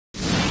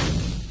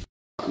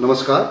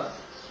नमस्कार।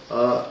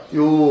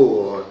 यो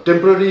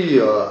temporary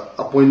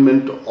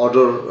appointment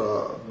order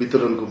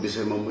वितरणको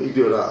विषयमा म एक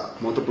दुईवटा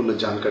महत्त्वपूर्ण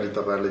जानकारी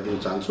तपाईहरुलाई दिन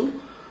चाहन्छु।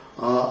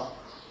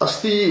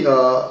 अस्ति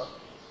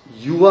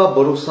युवा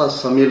भरोसा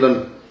सम्मेलन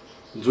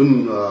जुन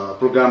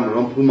प्रोग्राम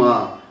रम्फूमा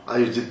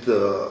आयोजित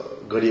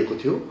गरिएको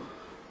थियो,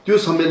 त्यो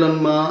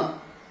सम्मेलनमा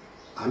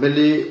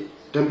हामीले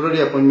टेम्पररी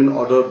अपॉइंटमेंट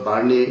अर्डर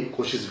बाड्ने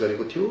कोशिश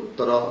गरेको थियो,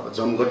 तर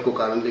जमघटको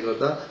कारणले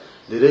गर्दा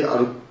धेरै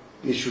अरु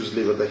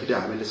इश्यूजले गर्दाखेरि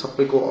हामीले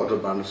सबैको अर्डर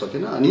बाड्न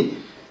सकेन। अनि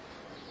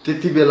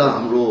त्यतिबेला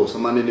हाम्रो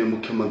सम्माननीय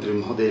मुख्यमन्त्री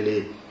महोदयले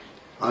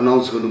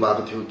अनाउन्स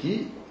गर्नुभएको थियो कि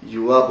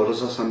युवा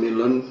भरोसा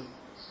सम्मेलन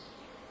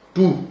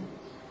 2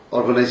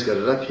 अर्गनाइज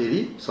गरेर फेरि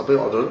सबै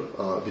अर्डर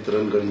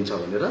वितरण गरिन्छ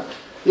भनेर।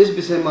 यस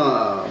विषयमा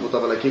म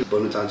तपाईलाई के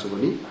भन्न चाहन्छु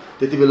भने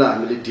त्यतिबेला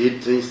हामीले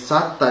डेट चाहिँ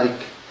 7 तारिक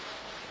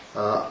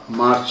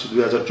मार्च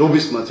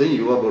 2024 मा चाहिँ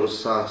युवा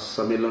भरोसा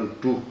सम्मेलन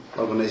 2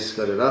 अर्गनाइज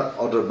गरेर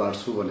अर्डर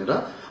बाड्छु भनेर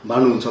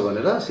भन्नुहुन्छ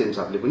भनेर सीएम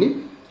साहबले पनि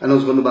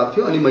अनाउन्स गर्नुभएको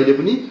थियो। अनि मैले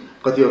पनि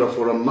कतिवटा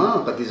फोरममा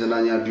कतिजना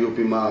यहाँ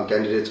डीओपी मा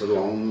क्यान्डिडेट्सहरु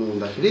आउनु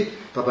हुँदाखेरि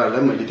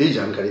तपाईहरुलाई मैले त्यही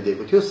जानकारी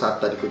दिएको थियो 7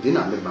 तारिकको दिन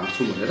हामी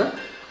बाड्छौं भनेर।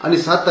 अनि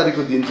 7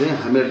 तारिकको दिन चाहिँ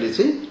हामीहरुले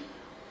चाहिँ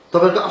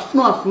तपाईहरुको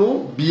आफ्नो आफ्नो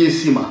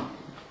बीएसी मा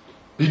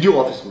भिडियो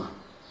अफिसमा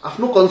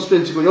आफ्नो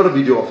कन्स्टिट्युएन्सीको एउटा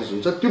भिडियो अफिस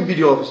हुन्छ, त्यो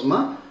भिडियो अफिसमा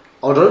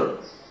अर्डर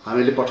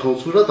हामीले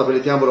पठाउँछु र तपाईले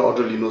त्यहाँबाट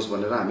अर्डर लिनुहोस्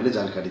भनेर हामीले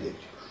जानकारी दिएको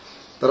थियो।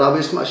 तर अब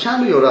यसमा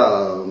सानो एउटा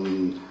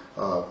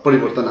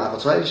परिवर्तन आएको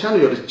छ, अहिले सानो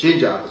एउटा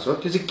चेन्ज आएको छ।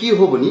 त्यो चाहिँ के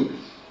हो भने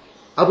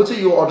अब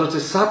चाहिँ यो अर्डर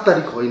चाहिँ 7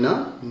 तारिक होइन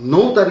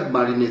 9 तारिक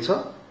बाँडिनेछ।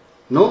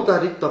 9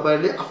 तारिक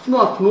तपाईहरुले आफ्नो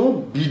आफ्नो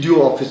भिडियो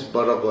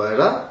अफिसबाट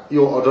गएर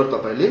यो अर्डर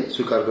तपाईले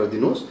स्वीकार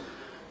गरिदिनुहोस्।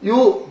 यो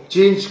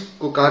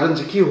चेन्जको कारण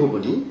चाहिँ के हो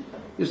भने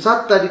यो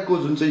 7 तारिकको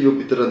जुन चाहिँ यो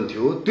वितरण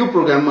थियो, त्यो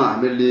प्रोग्राममा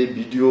हामीले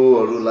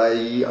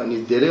भिडियोहरुलाई अनि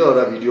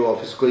धेरैवटा भिडियो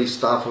अफिसकै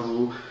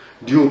स्टाफहरु,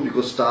 डीओपी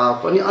को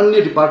स्टाफ अनि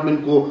अन्य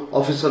डिपार्टमेन्टको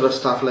अफिसर र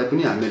स्टाफलाई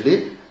पनि हामीले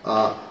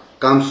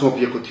काम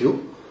सुम्पिएको थियो।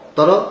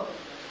 तर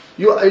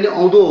यो अहिले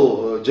आउँदो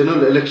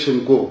जनरल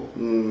इलेक्सनको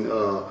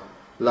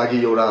लागि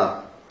एउटा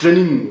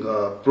ट्रेनिङ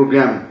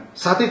प्रोग्राम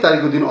 7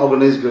 तारिकको दिन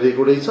अर्गनाइज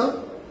गरेको रहेछ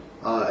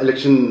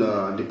इलेक्सन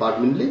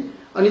डिपार्टमेन्टले।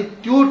 अनि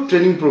त्यो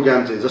ट्रेनिङ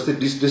प्रोग्राम चाहिँ जस्तै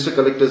डिस्ट्रिक्ट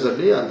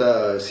कलेक्टर्सहरुले अन्त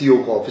सीओ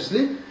को अफिसले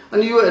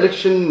अनि यो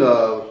इलेक्सन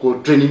को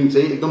ट्रेनिङ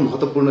चाहिँ एकदम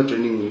महत्त्वपूर्ण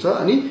ट्रेनिङ हुन्छ।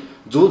 अनि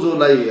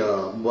जोलाई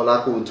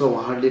बोलाएको हुन्छ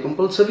उहाँहरूले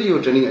कम्पल्सरी यो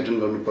ट्रेनिङ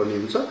एटेन्ड गर्नुपर्ने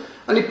हुन्छ।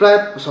 अनि प्राय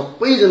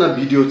सबैजना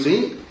भिडियो चाहिँ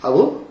अब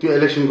त्यो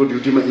इलेक्सनको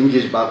ड्युटीमा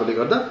इन्गेज भएकोले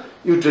गर्दा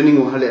यो ट्रेनिङ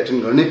उहाँले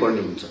एटेन्ड गर्नै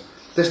पर्ने हुन्छ।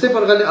 त्यस्तै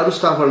प्रकारले अरु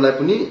स्टाफहरुलाई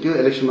पनि त्यो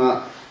इलेक्सनमा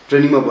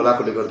ट्रेनिङमा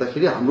बोलाएकोले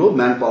गर्दाखेरि हाम्रो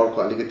म्यान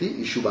पावरको अलिकति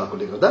इस्यु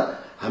भएकोले गर्दा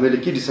हामीले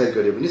के डिसाइड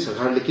गर्यो भने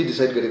सरकारले के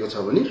डिसाइड गरेको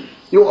छ भने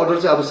यो अर्डर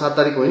चाहिँ अब 7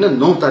 तारिक होइन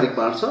 9 तारिक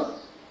बाड्छ,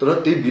 तर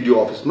त्यही भिडियो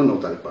अफिसमा 9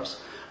 तारिक बाड्छ।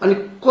 अनि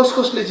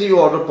कसले चाहिँ यो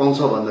अर्डर पाउँछ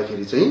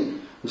भन्दाखेरि चाहिँ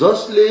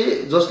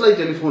जसलाई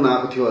टेलिफोन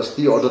आएको थियो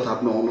अस्ति अर्डर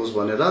थाप्नु आउनुहोस्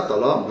भनेर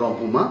तल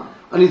रम्फूमा,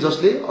 अनि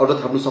जसले अर्डर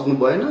थाप्नु सक्नु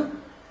भएन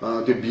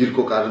त्यो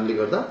भिडको कारणले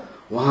गर्दा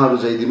उहाँहरु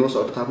जाइदिनुहोस्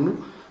अर्डर थाप्नु।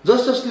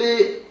 जसले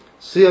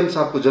सीएम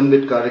साहबको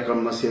जन्मदिन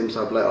कार्यक्रममा सीएम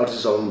साहबलाई अर्जी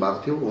चलाउनु भएको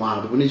थियो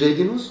उहाँहरु पनि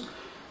जाइदिनुहोस्।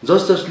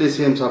 जसले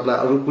सीएम साहबलाई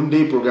अरु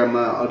कुनै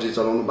प्रोग्राममा अर्जी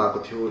चलाउनु भएको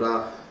थियो र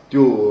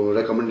त्यो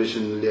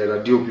रेकमेन्डेसन लिएर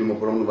डीओपी मा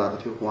पठाउनु भएको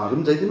थियो उहाँहरु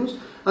पनि जाइदिनुहोस्।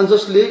 अनि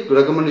जसले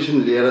रेकमेन्डेसन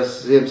लिएर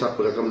सीएम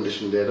साहबको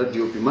रेकमेन्डेसन लिएर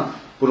डीओपी मा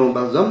पुर्याउनु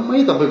भएको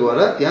जम्मै तपाई गएर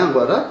त्यहाँ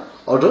गएर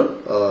अर्डर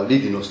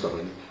लिदिनुहोस्।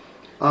 तपाईले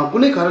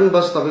कुनै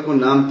कारणवश तपाईको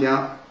नाम त्यहाँ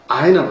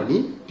आएन भने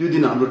त्यो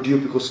दिन हाम्रो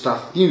डीओपी को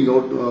स्टाफ टिम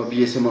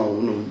बीएसए मा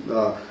हुनु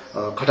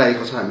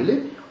खटाएको छ हामीले।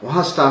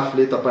 वहाँ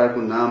स्टाफले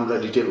तपाईहरुको नाम र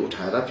डिटेल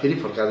उठाएर फेरि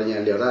फर्काएर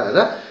यहाँ ल्याएर आएर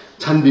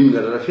छानबिन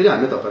गरेर फेरि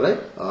हामी तपाईलाई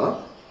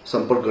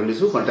सम्पर्क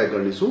गर्नेछौं, कन्ट्याक्ट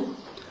गर्नेछौं।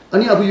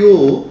 अनि अब यो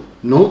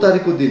 9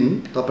 तारिकको दिन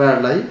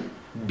तपाईहरुलाई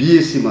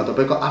बीएसी मा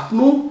तपाईको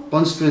आफ्नो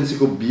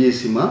कन्स्टिट्युएन्सीको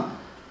बीएसी मा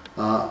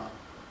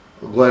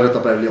गएर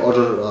तपाईहरुले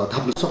अर्डर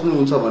थाप्न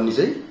सक्नुहुन्छ भन्ने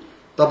चाहिँ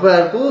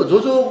तपाईहरुको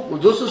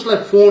जसलाई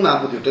फोन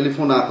आएको थियो,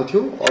 टेलिफोन आएको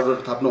थियो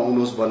अर्डर थाप्न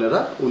आउनुहोस् भनेर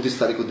 29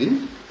 तारिकको दिन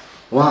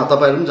वहाँ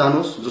तपाईहरु पनि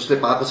जानुहोस्। जसले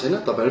पाएको छैन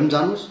तपाईहरु पनि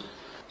जानुहोस्।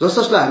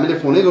 जसलाई हामीले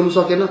फोनै गर्नु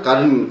सकेन,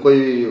 कारण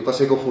कोही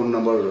कसैको फोन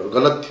नम्बर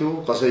गलत थियो,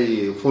 कसै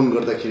फोन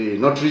गर्दाखेरि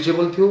नट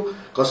रिचेबल थियो,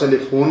 कसैले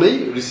फोनै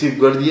रिसिभ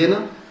गर्दिएन,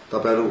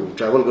 तपाईहरु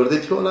ट्राभल गर्दै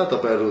थियो होला,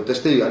 तपाईहरु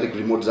त्यस्तै अलिक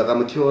रिमोट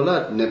जग्गामा थियो होला,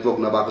 नेटवर्क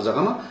नभएको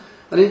जग्गामा,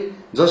 अनि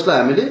जसलाई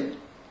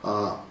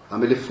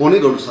हामीले फोनै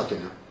गर्नु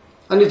सकेन।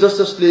 अनि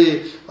जसले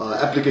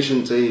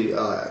एप्लिकेसन चाहिँ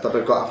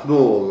तपाईको आफ्नो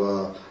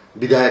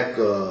विधायक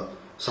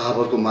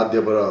साहबहरुको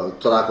माध्यमबाट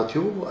चलाएको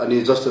थियो, अनि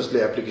जसले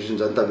एप्लिकेसन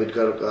जनता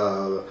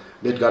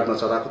भेटघाटमा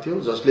चलाएको थियो,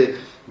 जसले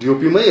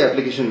डीओपी मै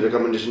एप्लिकेसन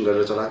रेकमेन्डेसन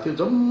गरेर चलाएको थियो,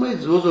 जम्मै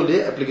जोले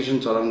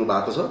एप्लिकेसन चलाउनु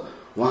भएको छ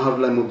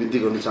उहाँहरुलाई म बिन्ती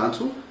गर्न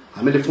चाहन्छु।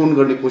 हामीले फोन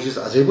गर्ने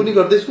कोशिश अझै पनि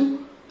गर्दैछौं,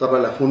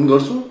 तपाईलाई फोन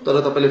गर्छु,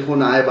 तर तपाईले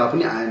फोन आए भए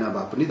पनि आएन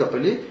भए पनि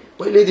तपाईले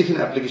पहिल्यैदेखि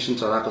एप्लिकेसन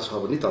चलाएको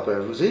छ भने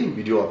तपाईहरु चाहिँ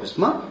भिडियो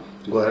अफिसमा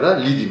गएर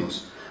लिदिनुहोस्।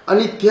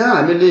 अनि त्यहाँ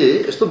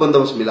हामीले यस्तो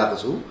बन्दोबस्त मिलाएको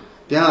छौं,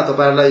 त्यहाँ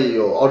तपाईहरुलाई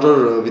अर्डर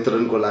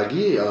वितरणको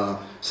लागि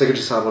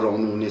सेक्रेटरी साहबहरु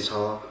आउनु हुनेछ,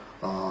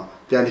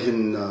 त्यहाँदेखि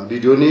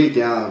भिडियो नै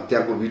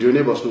त्यहाँको भिडियो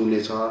नै बस्नु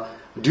हुनेछ।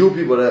 DoP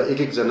बाट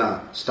एक जना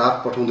स्टाफ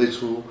पठाउँदै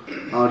छु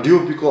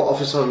DoP को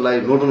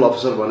अफिसरलाई नोडल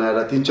अफिसर बनाएर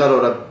 3-4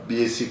 वटा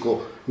BSc को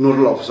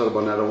नोडल अफिसर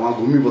बनाएर उहाँ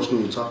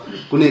घुमिबस्नुहुन्छ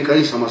कुनै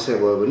काहीँ समस्या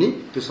भयो भने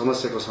त्यो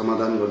समस्याको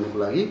समाधान गर्नको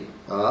लागि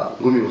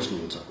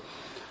घुमिबस्नुहुन्छ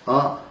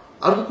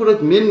अर्को कुरा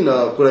मेन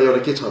कुरा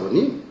एउटा के छ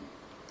भने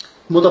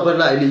म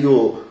तपाईहरुलाई अहिले यो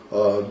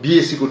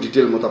BSc को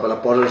डिटेल म तपाईलाई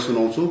पढेर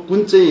सुनाउँछु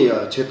कुन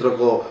चाहिँ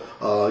क्षेत्रको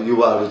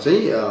युवाहरू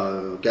चाहिँ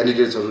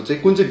क्यान्डिडेट्सहरू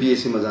चाहिँ कुन चाहिँ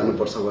BSc मा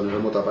जानुपर्छ भनेर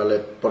म तपाईलाई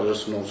पढेर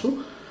सुनाउँछु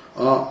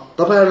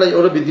तपाईहरुलाई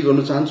एउटा विनती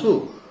गर्न चाहन्छु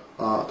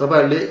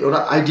तपाईहरुले एउटा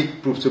आईडी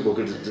प्रुफ चाहिँ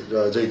बोकेर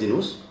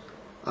जाइदिनुस्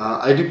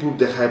आईडी प्रुफ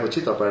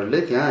देखाएपछि तपाईहरुले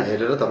त्यहाँ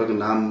हेरेर तपाईको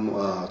नाम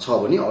छ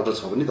भने अर्डर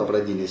छ भने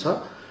तपाईलाई दिनेछ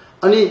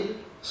अनि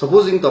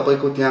सपोजिङ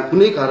तपाईको त्यहाँ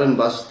कुनै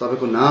कारणवश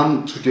तपाईको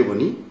नाम छुट्यो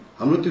भने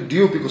हाम्रो त्यो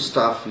DoP को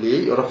स्टाफले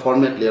एउटा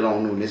फर्मेट लिएर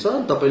आउनु हुनेछ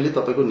तपाईले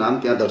तपाईको नाम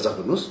त्यहाँ दर्ता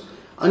गर्नुस्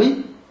अनि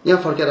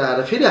यहाँ फर्केर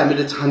आएर फेरि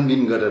हामीले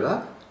छानबिन गरेर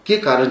के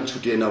कारण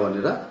छुटिएन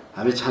भनेर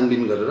हामी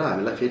छानबिन गरेर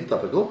हामीलाई फेरि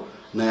तपाईको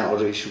नयाँ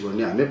अर्डर इस्यु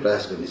गर्ने हामी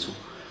प्रयास गर्नेछौं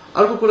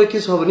अर्को कुरा के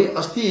छ भने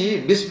अस्ति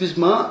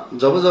 2020मा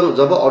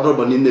जब अर्डर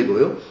बनिँदै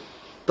गयो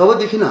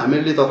तबदेखि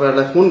हामीले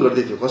तपाईहरुलाई फोन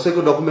गर्दै थियो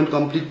कसैको डकुमेन्ट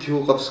कम्प्लिट थियो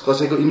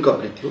कसैको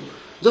इन्कम्प्लिट थियो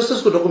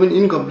जसको डकुमेन्ट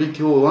इन्कम्प्लिट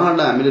थियो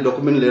उहाँहरुलाई हामीले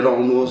डकुमेन्ट लिएर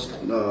आउनुहोस्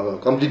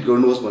कम्प्लिट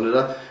गर्नुहोस् भनेर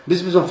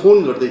बीचमा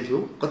फोन गर्दै थियो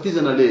कति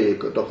जनाले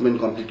डकुमेन्ट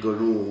कम्प्लिट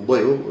गर्नु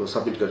भयो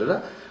सबमिट गरेर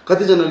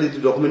कति जनाले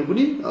त्यो डकुमेन्ट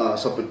पनि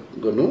सबमिट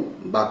गर्नु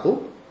भएको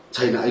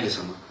छैन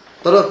अहिलेसम्म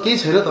तर केही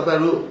छैन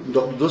तपाईहरु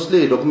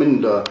जसले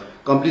डकुमेन्ट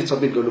कम्प्लिट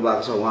सबमिट गर्नु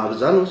भएको छ उहाँहरु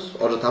जानुस्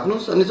अर्डर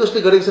थाप्नुस् अनि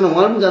जसले गरेको छैन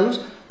उहाँहरु पनि जानुस्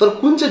तर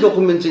कुन चाहिँ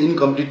डकुमेन्ट चाहिँ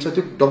इन्कम्प्लिट छ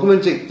त्यो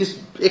डकुमेन्ट चाहिँ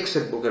एक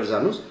सेट बोकेर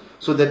जानुस्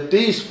सो दैट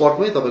त्यही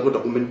स्पटमै तपाईको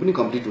डकुमेन्ट पनि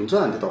कम्प्लिट हुन्छ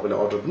अनि तपाईले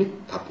अर्डर पनि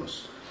थाप्नुस्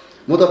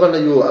म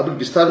तपाईलाई यो अब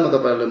विस्तारमा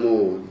तपाईलाई म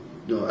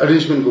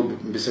एरेन्जमेन्टको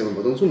विषयमा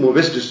बताउँछु म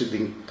वेस्ट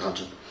डिस्ट्रिक्टदेखि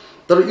थाल्छु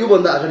तर यो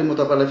भन्दा अगाडि म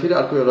तपाईलाई फेरि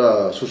अर्को एउटा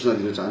सूचना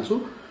दिन चाहन्छु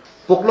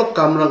पोकलोक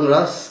कामराङ र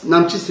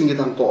नाम्ची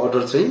सिंगिथाङको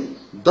अर्डर चाहिँ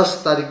 10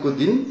 तारिखको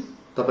दिन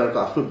तपाईहरुको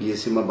आफ्नो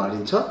BSc मा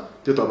बाँडिन्छ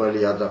त्यो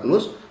तपाईहरुले याद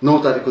राख्नुस्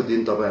 9 तारिखको दिन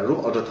तपाईहरु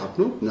अर्डर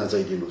थाप्नु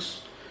नजाइदिनुस्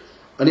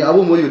अनि अब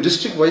म यो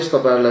डिस्ट्रिक्ट वाइज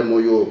तपाईहरुलाई म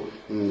यो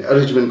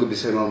अरेन्जमेन्टको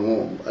विषयमा म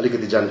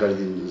अलिकति जानकारी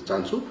दिन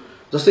चाहन्छु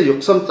जस्तै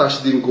योक्सम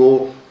तासिदिनको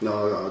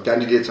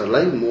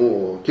क्यान्डिडेट्सहरुलाई म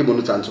के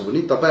भन्न चाहन्छु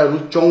भने तपाईहरु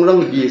चौरङ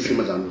BSc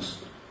मा जानुस्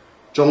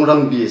चौरङ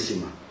BSc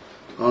मा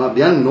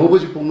बिहान 9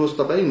 बजे पुग्नुहोस्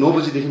तपाई 9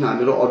 बजे देखि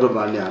हामीहरु अर्डर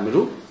बाँड्ने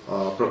हामीहरु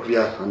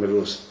प्रक्रिया हामीहरु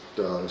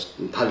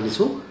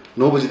थाल्नेछौं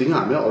 9 बजे देखि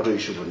हामी अर्डर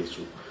इस्यु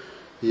गर्नेछौं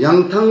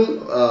याङथाङ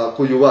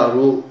को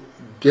युवाहरु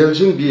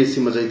गेलजिङ BSc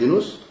मा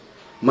जाइदिनुस्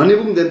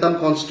मनिबुङ देन्ताम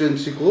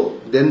कन्स्टिट्युएन्सी को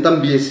देन्ताम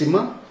BSc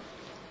मा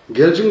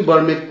गेलजिङ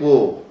बर्मेक को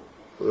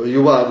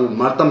युवाहरु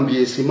मार्ताम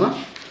BSc मा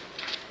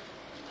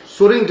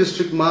सोरेङ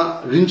डिस्ट्रिक्ट मा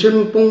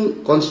रिन्चेनपुङ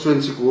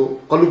कन्स्टिट्युएन्सी को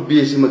कलुक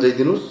BSc मा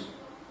जाइदिनुस्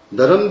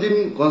धरमदिन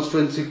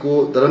कन्स्टिट्युएन्सी को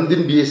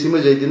धरमदिन BSc मा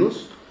जाइदिनुस्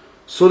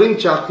सोरेङ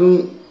चाखुङ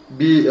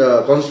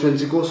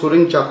कन्स्टिट्युएन्सी को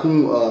सोरेङ चाखुङ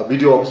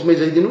भिडियो अफिस मै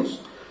जाइदिनुस्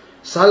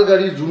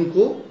सालगाडी जुन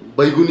को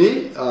बैगुने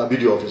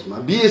भिडियो अफिस मा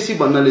BSc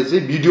भन्नाले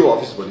चाहिँ भिडियो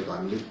अफिस भनेको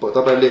हामीले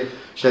तपाईहरुले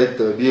सायद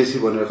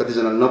BSc भनेर कति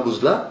जना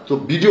नबुझ्ला त्यो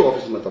भिडियो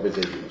अफिस मा तपाई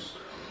जाइदिनुस्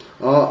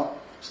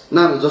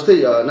जस्तै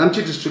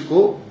नाम्ची डिस्ट्रिक्ट को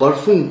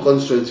बर्फुङ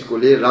कन्स्टिट्युएन्सी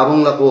कोले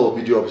राबङला को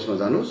भिडियो अफिस मा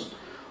जानुस्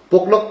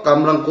पोकलोक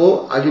कामराङ को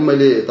अघि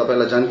मैले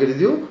तपाईलाई जानकारी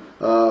दियो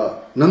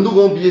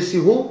नन्दुगाउँ BSc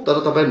हो तर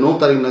तपाई 9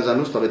 तारिख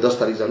नजानुस् तपाई 10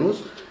 तारिख जानुस्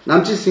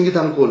नाम्ची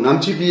सिंगिथाङ को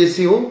नाम्ची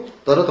BSc हो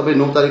तर तपाई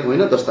 9 तारिख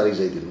होइन 10 तारिख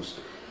जाइदिनुस्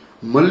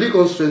मल्ली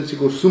कन्स्टिट्युएन्सी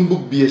को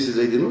सुम्बुक BSc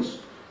जाइदिनुस्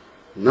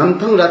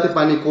नामथाङ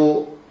रातेपानी को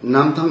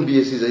नामथाङ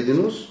BSc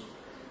जाइदिनुस्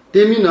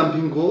तेमी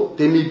नाम्फिङ को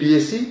तेमी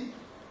BSc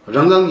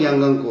रंगाङ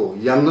याङगाङ को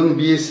याङगाङ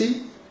BSc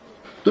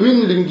तुमिङ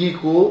लिङ्गी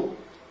को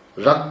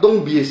राक्दोङ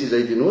BSc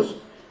जाइदिनुस्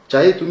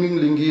चाहे तुमिङ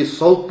लिङ्गी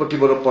साउथ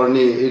पट्टिबाट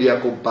पर्ने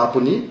एरियाको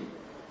बापुनी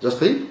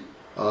जस्तै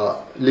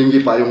लिङ्गी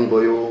पायोङ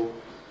भयो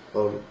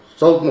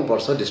साउथमा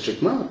पर्छ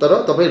डिस्ट्रिक्टमा तर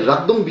तपाई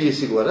राक्दोङ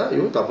BSc गएर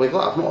यो तपाईको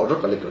आफ्नो अर्डर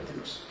कलेक्ट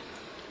गरिदिनुस्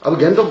अब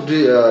गान्तोक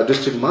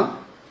डिस्ट्रिक्टमा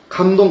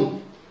खामदोङ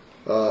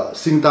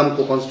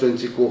सिङतामको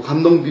कन्स्टिट्युएन्सी को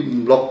खामदोङ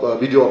block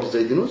video office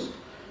जाइदिनुस्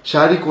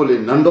शारीकोले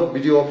नन्दोक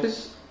video office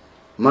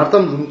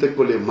Martam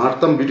रुमतेककोले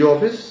Martam video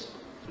office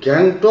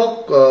Gangtok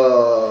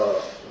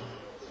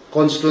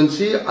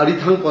constituency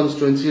अरिथाङ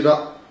constituency र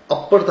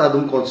अप्पर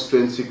तादुङ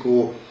कन्स्टिट्युएन्सी को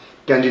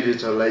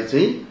क्यान्डिडेट्सहरुलाई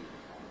चाहिँ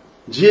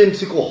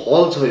GMC को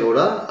हल छ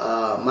एउटा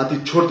माथि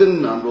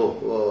छोड्देन हाम्रो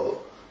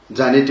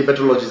जाने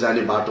टिपेटोलोजी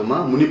जाने बाटोमा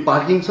मुनि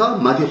पार्किङ छ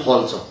माथि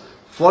हल छ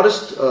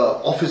फरेस्ट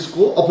अफिस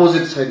को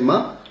अपोजिट साइडमा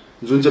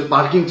जुन चाहिँ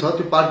पार्किङ छ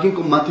त्यो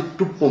पार्किङको माथि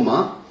टुप्पोमा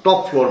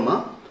टप फ्लोरमा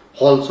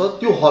हल छ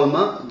त्यो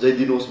हलमा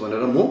जाइदिनुहोस्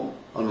भनेर म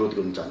अनुरोध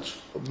गर्न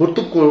चाहन्छु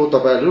बुर्तुकको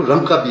तपाईहरु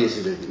Ranka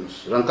BSc जाइदिनुहोस्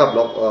Ranka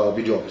block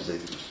video office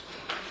जाइदिनुहोस्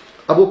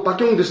अब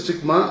पाक्योङ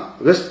डिस्ट्रिक्टमा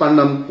वेस्ट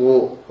पाण्डामको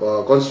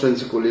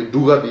कन्स्टिट्युएन्सी कोले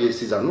डुगा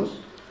BSc जानुस्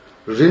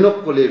रिनोक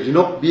कोले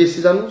रिनोक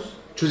BSc जानुस्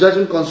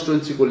छुजाजुङ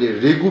कन्स्टिट्युएन्सी कोले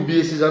रेगु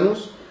BSc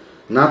जानुस्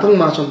नाथङ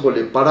माछङ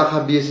कोले पाडाखा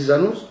BSc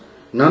जानुस्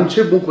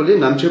नाम्चेबुङकोले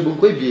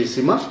नाम्चेबुङकै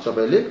BSc मा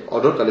तपाईले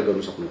अर्डर कलेक्ट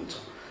गर्न सक्नुहुन्छ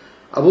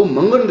अब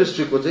मंगन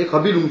डिस्ट्रिक्टको चाहिँ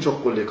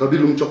खबिलुङचोककोले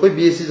खबिलुङचोककै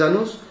BSc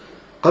जानुस्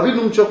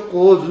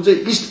कविलुङचोकको जुन चाहिँ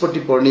इस्टपट्टि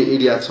पर्ने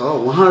एरिया छ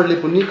उहाँहरूले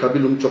पनि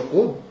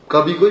कविलुङचोकको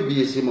कविकै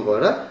बीएससीमा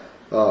गएर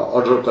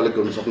अर्डर कलेक्ट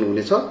गर्न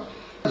सक्नुहुनेछ।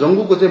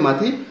 जंगुको चाहिँ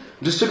माथि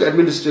डिस्ट्रिक्ट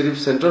एडमिनिस्ट्रेटिभ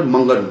सेन्टर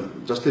मंगन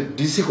जस्तै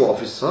डीसी को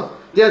अफिस छ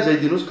त्यहाँ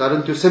जाइदिनुस्,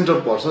 कारण त्यो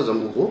सेन्टर पर्छ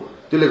जंगुको।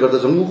 त्यसले गर्दा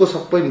जंगुको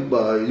सबै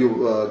यो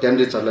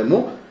क्यान्डिडेट्सहरूलाई म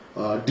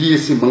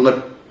डीएसी मंगन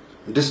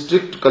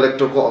डिस्ट्रिक्ट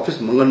कलेक्टरको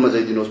अफिस मंगनमा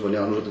जाइदिनुहोस् भन्ने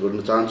अनुरोध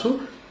गर्न चाहन्छु।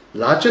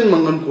 लाचेन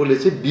मंगनकोले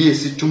चाहिँ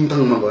बीएससी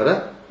चुङथाङमा गएर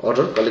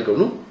अर्डर कलेक्ट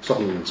गर्नु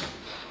सक्नुहुन्छ।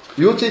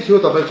 यो चाहिँ थियो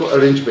तपाईको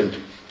अरेन्जमेन्ट।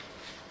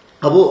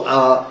 अब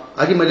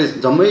अघि मैले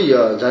जम्मै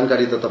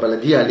जानकारी त तपाईलाई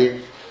दिइहाले।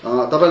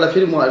 तपाईलाई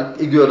फेरि म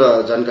एक दुईवटा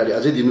जानकारी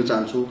अझै दिन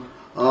चाहन्छु।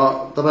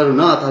 तपाईहरु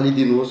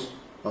नअतालिदिनुहोस्।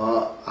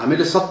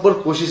 हामीले सब्बर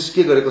कोशिश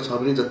के गरेको छ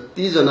भने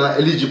जति जना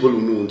एलिजिबल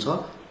हुनुहुन्छ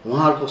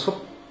उहाँहरुको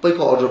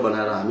सबैको अर्डर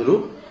बनाएर हामीहरु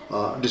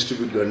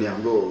डिस्ट्रिब्युट गर्ने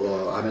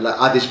हामीलाई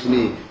आदेश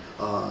पनि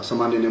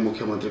सम्माननीय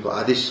मुख्यमन्त्रीको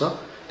आदेश छ।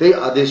 त्यही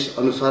आदेश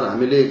अनुसार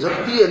हामीले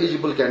जति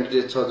एलिजिबल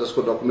क्यान्डिडेट छ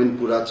जसको डकुमेन्ट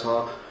पूरा छ,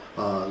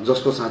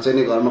 जसको साँच्चै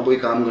नै घरमा कोही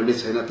काम गर्ने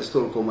छैन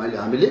त्यस्तोको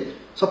हामीले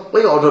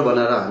सबै अर्डर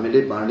बनाएर हामीले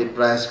बाँड्ने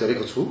प्रयास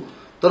गरेको छु।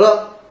 तर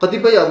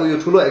कतिपय अब यो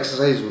ठूलो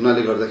एक्सरसाइज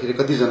हुनाले गर्दाखेरि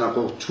कति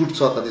जनाको छुट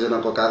छ, कति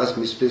जनाको कागज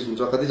मिसप्लेस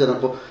हुन्छ, कति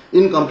जनाको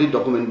इनकम्प्लिट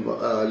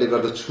डकुमेन्टले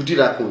गर्दा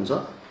छुटिरहेको हुन्छ।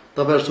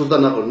 तपाईहरु सुर्ता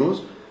नगर्नुहोस्।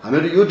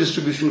 हामीहरु यो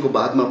डिस्ट्रिब्युसनको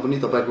बादमा पनि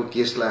तपाईहरुको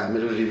केसलाई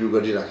हामीहरु रिभ्यू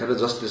गरिराखेर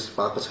जस्टिस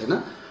पाएको छैन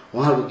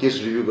उहाँहरुको केस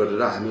रिभ्यू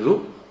गरेर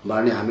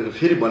हामीहरु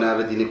फेरि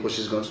बनाएर दिने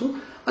कोसिस गर्छौं।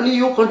 अनि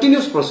यो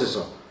कन्टिन्युअस प्रोसेस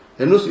हो।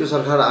 हेर्नुस्, यो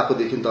सरकार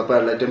आएकोदेखि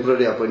तपाईहरुलाई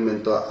टेम्पररी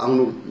अपोइन्टमेन्ट त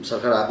आउनु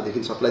सरकार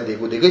आएकोदेखि सबलाई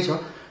दिएकै छ।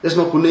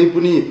 यसमा कुनै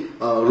पनि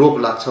रोक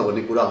लाग्छ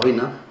भन्ने कुरा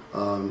होइन।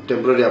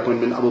 टेम्पररी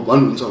अपोइन्टमेन्ट अब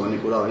बन्द हुन्छ भन्ने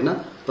कुरा होइन।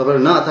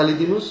 तपाईहरु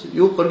नअतालिदिनुस्।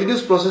 यो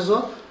कन्टिन्युअस प्रोसेस हो।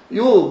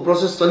 यो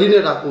प्रोसेस चलि नै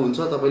रहेको हुन्छ।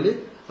 तपाईले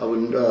अब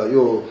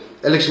यो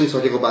इलेक्सन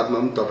सकेको बादमा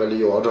पनि तपाईले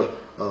यो अर्डर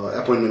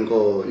एपोइन्टमेन्टको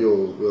यो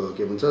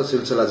के भन्छ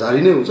सिलसिला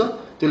जारी नै हुन्छ।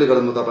 त्यसले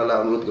गर्दा म तपाईलाई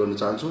अनुरोध गर्न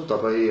चाहन्छु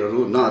तपाईहरु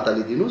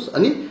नअतालिदिनुस्।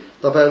 अनि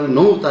तपाईहरु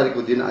 9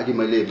 तारिखको दिन अघि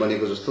मैले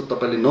भनेको जस्तो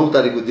तपाईले 9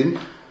 तारिखको दिन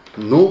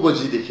 9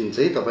 बजेदेखि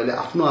चाहिँ तपाईले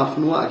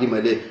आफ्नो अघि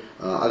मैले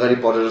अगाडि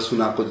पढेर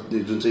सुनाएको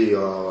जुन चाहिँ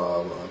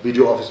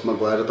भिडियो अफिसमा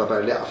गएर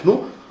तपाईहरुले आफ्नो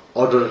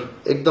अर्डर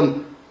एकदम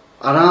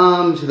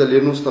आरामसित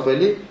लिनुस्।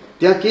 तपाईले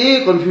त्यहाँ के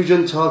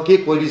कन्फ्युजन छ, के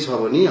क्वेरी छ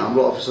भने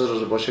हाम्रो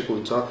अफिसरहरु बसेको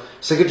हुन्छ,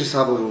 सेक्रेटरी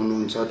साहबहरु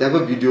हुनुहुन्छ, त्यहाँको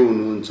भिडियो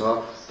हुनुहुन्छ,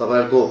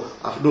 तपाईहरुको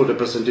आफ्नो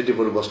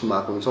रिप्रेजेन्टेटिभहरु बस्नु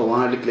भएको हुन्छ,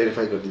 उहाँहरुले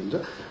क्लियरिफाई गरिदिनुहुन्छ।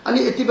 अनि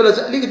यति बेला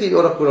चाहिँ अलिकति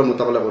एउटा कुरा म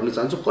तपाईलाई भन्न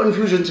चाहन्छु,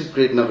 कन्फ्युजन चाहिँ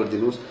क्रिएट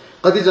नगरिदिनुस्।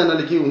 कति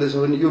जनाले के हुँदैछ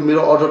भने यो मेरो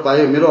अर्डर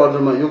पायो, मेरो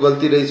अर्डरमा यो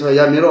गल्ती रहेछ,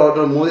 या मेरो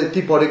अर्डर म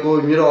यति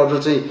पढेको, मेरो अर्डर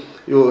चाहिँ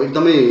यो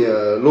एकदमै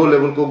लो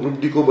लेभलको ग्रुप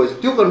डी को भएछ,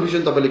 त्यो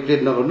कन्फ्युजन तपाईले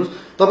क्रिएट नगर्नुस्।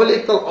 तपाईले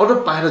एकताल अर्डर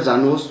पाएर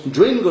जानुहोस्,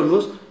 जोइन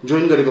गर्नुहोस्।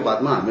 जोइन गरेको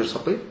बादमा हामीहरु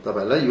सबै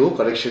तपाईलाई यो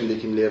करेक्सन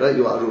देखि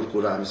लिएर यो अरु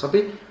कुरा हामी सबै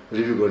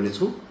रिभ्यू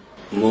गर्नेछु।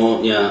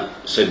 म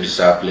यहाँ सेक्रेटरी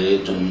साहबले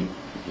जुन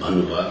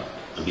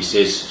भन्नुभयो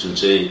विशेष जुन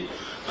चाहिँ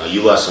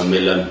युवा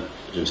सम्मेलन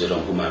जुन चाहिँ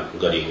रम्फूमा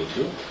गरिएको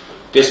थियो,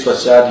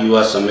 त्यसपश्चात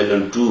युवा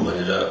सम्मेलन 2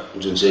 भनेर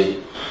जुन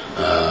चाहिँ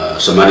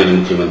सम्माननीय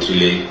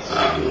मुख्यमन्त्रीले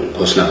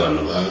घोषणा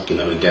गर्नुभयो।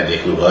 किनभने त्यहाँ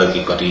देख्नुभयो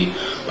कि कति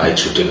भाइ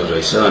छुटेको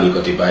रहेछ अनि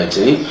कति भाइ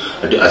चाहिँ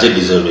अझै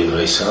डिजर्भिङ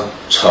रहेछ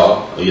छ।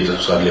 यो त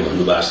सरले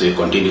भन्नुभएको जस्तो यो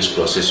कन्टिन्युअस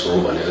प्रोसेस हो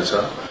भनेर छ।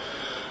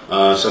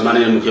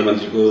 सम्माननीय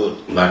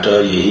मुख्यमन्त्रीकोबाट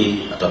यही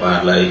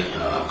तपाईहरुलाई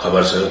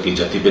खबर छ कि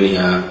जति पनि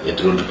यहाँ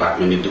यत्रो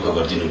डिपार्टमेन्टले दुःख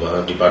गरिदिनु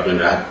भयो,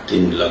 डिपार्टमेन्ट रात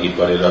दिन लगि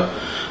परेर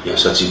यहाँ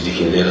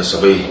सचिवदेखि लिएर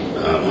सबै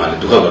उहाँले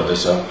दुःख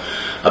गर्दैछ।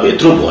 अब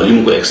यत्रो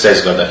भोल्युमको एक्सरसाइज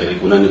गर्दाखेरि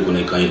कुनै न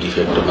कुनै कहीँ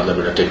डिफेक्ट मतलब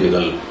एउटा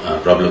टेक्निकल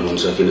प्रब्लम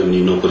हुन्छ। किनभने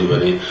नोकरी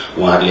भने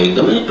उहाँहरूले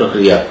एकदमै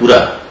प्रक्रिया पूरा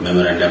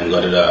मेमोरेन्डम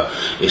गरेर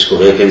यसको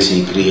भ्याकेन्सी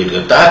क्रिएट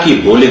गर ताकि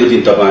भोलिको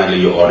दिन तपाईहरुले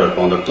यो अर्डर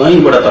पाउँदा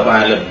कहीँबाट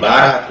तपाईहरुले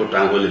 12 हातको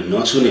टाँगोले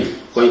नछुने,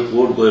 कहीँ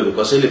कोर्ट गयो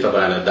कसैले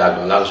तपाईहरुलाई दाग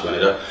नलागोस्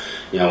भनेर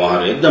यहाँ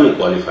उहाँहरू एकदमै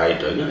क्वालिफाइड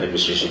होइन,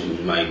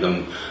 एडमिनिस्ट्रेसनमा एकदम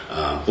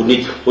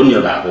पुण्य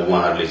भएको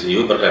उहाँहरूले चाहिँ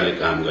यो प्रकारले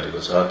काम गरेको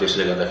छ।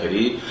 त्यसले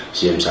गर्दाखेरि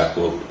सीएम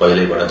साहबको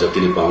पहिल्यैबाट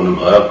जतिले पाउनु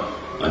भयो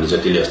अनि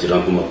जतिले अस्ति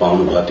रम्फूमा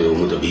पाउनु भयो त्यो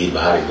हुनु त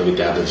भिडभाड एकदमै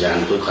त्यहाँ त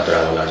ज्यानको खतरा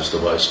होला जस्तो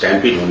भयो,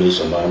 स्ट्याम्पिड हुने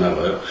सम्भावना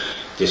भयो।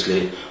 त्यसले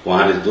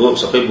उहाँले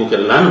सबै बोकेर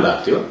लानु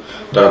भएको थियो।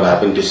 तर भए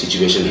पनि त्यो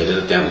सिचुएसन हेरेर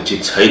त्यहाँ उचित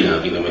छैन,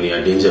 किनभने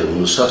यहाँ डेन्जर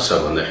हुन सक्छ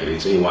भन्दाखेरि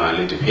चाहिँ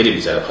उहाँले त्यो फेरि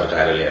विचार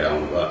फर्काएर ल्याएर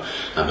आउनुभयो।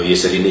 अब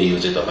यसरी नै यो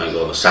चाहिँ तपाईको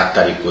अब 7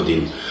 तारिखको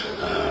दिन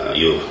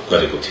यो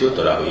गरेको थियो।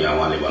 तर अब यहाँ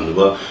उहाँले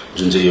भन्नुभयो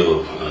जुन चाहिँ यो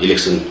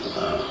इलेक्सन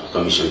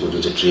कमिसनको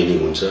जुन चाहिँ ट्रेनिङ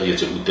हुन्छ यो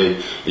चाहिँ उतै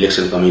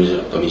इलेक्सन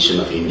कमिसन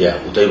अफ इन्डिया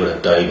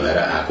उतैबाट तय भएर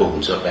आएको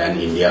हुन्छ, प्यान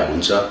इन्डिया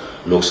हुन्छ।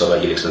 लोकसभा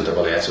इलेक्सन त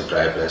भइरहेको छ,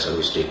 प्राय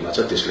सबै स्टेटमा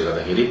छ। त्यसले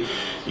गर्दाखेरि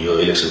यो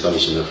इलेक्सन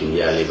कमिसन अफ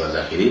इन्डियाले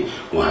गर्दाखेरि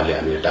उहाँले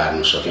हामीले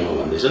टार्न सक्यौं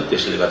भन्दैछ।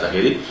 त्यसले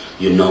गर्दाखेरि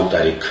यो 9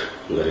 तारिख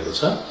गरेको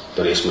छ।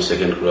 तर यसमा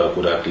सेकेन्ड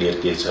कुरा क्लियर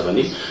के छ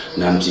भने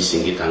नाम्ची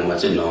सिङ्गीथाङमा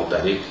चाहिँ 9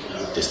 तारिख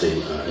त्यस्तै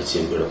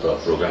एचएमको एउटा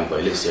प्रोग्राम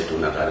पहिले सेट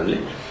हुन कारणले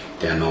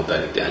त्यहाँ 9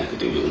 तारिख त्यहाँ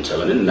अलिकति उयो हुन्छ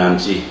भने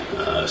नाम्ची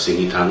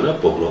सिङ्गीथाङ र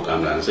पोखरो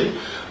कामराङ चाहिँ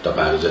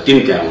तपाईहरु जति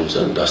पनि त्यहाँ हुन्छ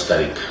 10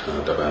 तारिख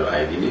तपाईहरु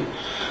आइदिने।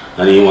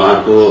 अनि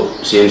उहाँको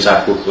सीएम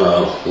साहबको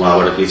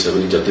उहाँबाट के छ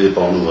भने जतिले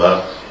पाउनु भयो,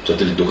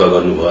 जतिले दुःख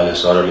गर्नुभयो, यहाँ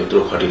सरले यत्रो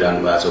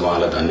खटिरहनु भएको छ,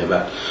 उहाँलाई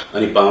धन्यवाद।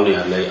 अनि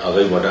पाउनेहरूलाई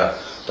अगाडिबाट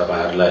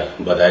तपाईहरुलाई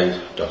बधाई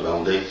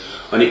टक्राउँदै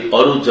अनि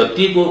अरु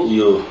जतिको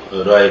यो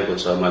रहेको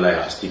छ मलाई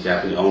अस्ति त्यहाँ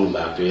पनि आउनु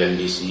भएको थियो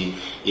एलडीसी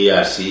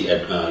एआरसी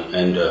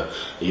एन्ड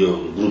यो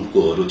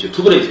ग्रुपकोहरु थियो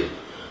थुप्रै थियो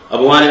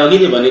अब उहाँले अघि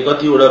नै भने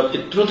कतिवटा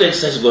यत्रो त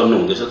एक्सरसाइज गर्नु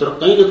हुँदैछ तर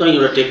कहीं न कहीं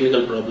एउटा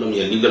टेक्निकल प्रब्लम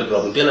या लिगल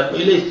प्रब्लम त्यसलाई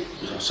पहिले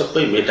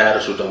सबै मेटाएर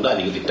सुटाउँदा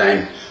अलिकति टाइम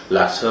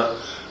लाग्छ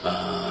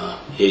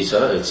यही छ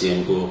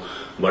एचएम को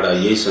बाट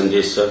यही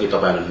सन्देश छ कि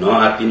तपाईहरु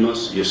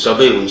नआत्तिनुस् यो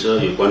सबै हुन्छ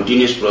यो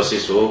कन्टिन्युअस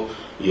प्रोसेस हो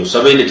यो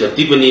सबैले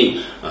जति पनि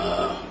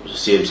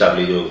सीएम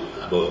साहबले यो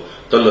अब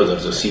तल्लो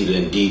दर्जा सी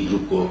र डी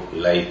ग्रुपको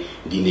लाई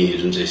दिने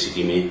जुन चाहिँ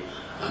सिक्किमे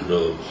हाम्रो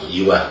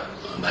युवा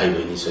भाइ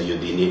बहिनी छ यो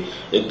दिने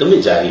एकदमै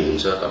जारी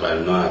हुन्छ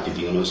तपाईहरु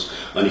नआत्तिदिनुस्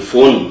अनि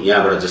फोन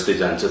यहाँबाट जस्तै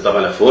जान्छ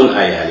तपाईलाई फोन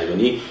आइहाल्यो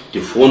भने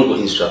त्यो फोनको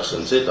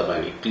इन्स्ट्रक्सन चाहिँ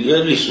तपाईले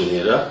क्लियरली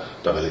सुनेर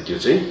तपाईले त्यो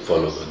चाहिँ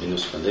फलो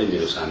गरिदिनुस् भन्दै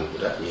मेरो सानो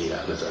कुरा यही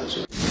राख्न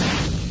चाहन्छु